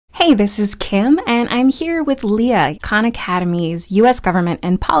Hey, this is Kim, and I'm here with Leah, Khan Academy's U.S. Government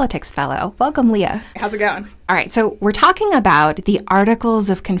and Politics Fellow. Welcome, Leah. How's it going? All right, so we're talking about the Articles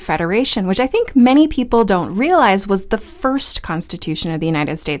of Confederation, which I think many people don't realize was the first Constitution of the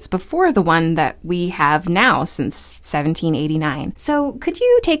United States before the one that we have now since 1789. So could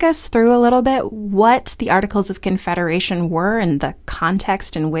you take us through a little bit what the Articles of Confederation were and the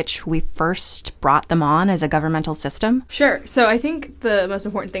context in which we first brought them on as a governmental system? Sure. So I think the most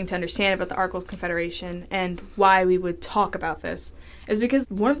important thing to understand about the Articles of Confederation and why we would talk about this is because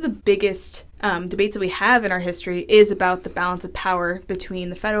one of the biggest debates that we have in our history is about the balance of power between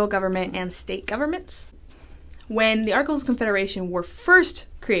the federal government and state governments. When the Articles of Confederation were first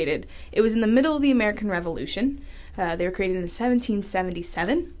created, it was in the middle of the American Revolution. They were created in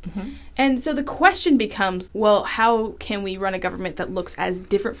 1777. Mm-hmm. And so the question becomes, well, how can we run a government that looks as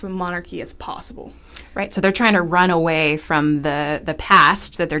different from monarchy as possible? Right, so they're trying to run away from the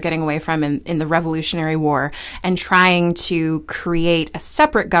past that they're getting away from in the Revolutionary War and trying to create a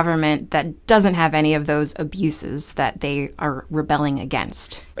separate government that doesn't have any of those abuses that they are rebelling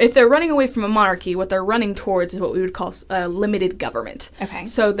against. If they're running away from a monarchy, what they're running towards is what we would call a limited government. Okay.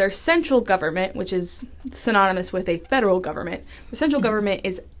 So their central government, which is synonymous with a federal government, the central government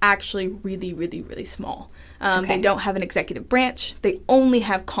is actually really, really, really small. Okay. They don't have an executive branch. They only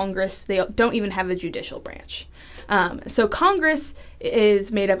have Congress. They don't even have a judicial branch. So Congress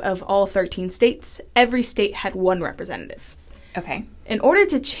is made up of all 13 states. Every state had one representative. Okay. In order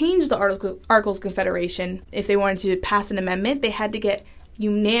to change the Articles of Confederation, if they wanted to pass an amendment, they had to get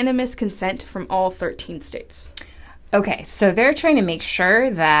unanimous consent from all 13 states. Okay, so they're trying to make sure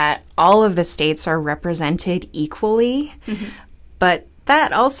that all of the states are represented equally, but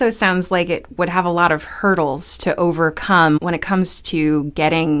that also sounds like it would have a lot of hurdles to overcome when it comes to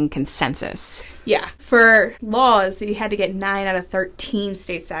getting consensus. Yeah. For laws, you had to get 9 out of 13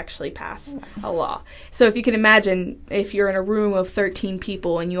 states to actually pass a law. So if you can imagine, if you're in a room of 13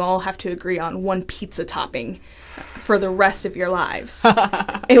 people and you all have to agree on one pizza topping for the rest of your lives,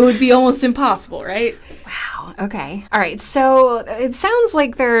 it would be almost impossible, right? Wow. Okay. All right. So it sounds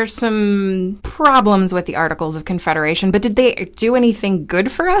like there are some problems with the Articles of Confederation, but did they do anything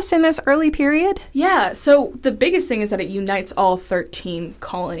good for us in this early period? Yeah. So the biggest thing is that it unites all 13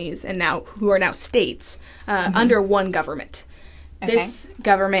 colonies and who are now states under one government. Okay. This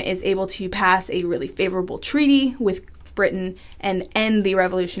government is able to pass a really favorable treaty with Britain and end the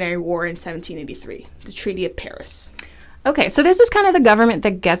Revolutionary War in 1783, the Treaty of Paris. Okay, so this is kind of the government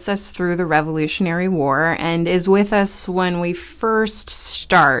that gets us through the Revolutionary War and is with us when we first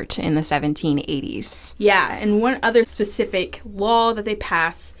start in the 1780s. Yeah, and one other specific law that they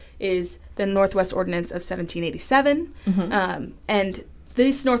pass is the Northwest Ordinance of 1787. And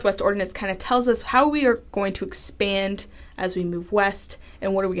this Northwest Ordinance kind of tells us how we are going to expand as we move west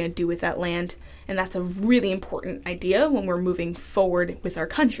and what are we going to do with that land. And that's a really important idea when we're moving forward with our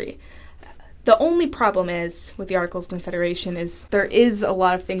country. The only problem is with the Articles of Confederation is there is a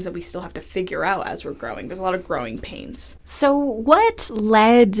lot of things that we still have to figure out as we're growing. There's a lot of growing pains. So what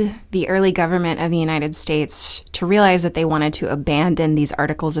led the early government of the United States to realize that they wanted to abandon these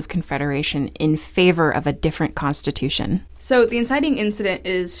Articles of Confederation in favor of a different constitution? So the inciting incident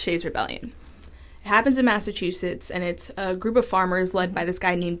is Shays' Rebellion. It happens in Massachusetts, and it's a group of farmers led by this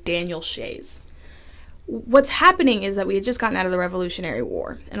guy named Daniel Shays. What's happening is that we had just gotten out of the Revolutionary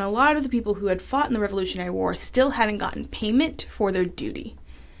War, and a lot of the people who had fought in the Revolutionary War still hadn't gotten payment for their duty.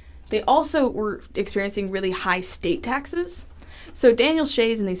 They also were experiencing really high state taxes. So Daniel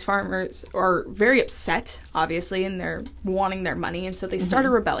Shays and these farmers are very upset, obviously, and they're wanting their money, and so they start a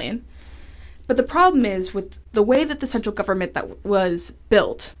rebellion. But the problem is with the way that the central government that was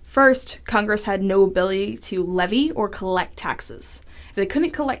built. First, Congress had no ability to levy or collect taxes. If they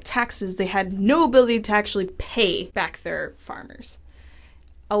couldn't collect taxes, they had no ability to actually pay back their farmers.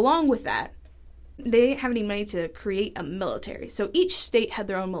 Along with that, they didn't have any money to create a military. So each state had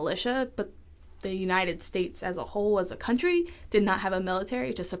their own militia, but the United States as a whole, as a country, did not have a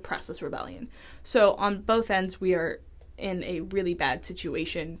military to suppress this rebellion. So on both ends, we are in a really bad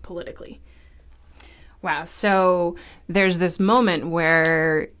situation politically. Wow, so there's this moment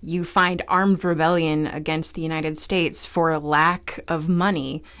where you find armed rebellion against the United States for lack of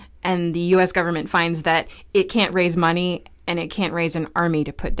money, and the U.S. government finds that it can't raise money and it can't raise an army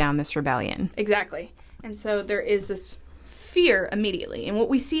to put down this rebellion. Exactly. And so there is this fear immediately. And what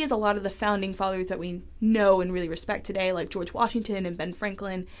we see is a lot of the founding fathers that we know and really respect today, like George Washington and Ben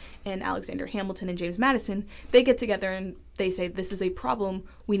Franklin and Alexander Hamilton and James Madison, they get together and they say, this is a problem,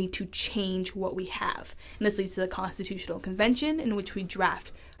 we need to change what we have. And this leads to the Constitutional Convention, in which we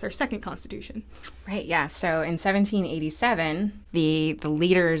draft our second constitution. Right, yeah. So in 1787, the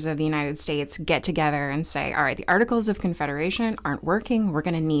leaders of the United States get together and say, all right, the Articles of Confederation aren't working. We're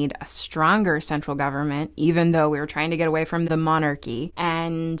going to need a stronger central government, even though we were trying to get away from the monarchy.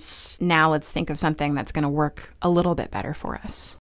 And now let's think of something that's going to work a little bit better for us.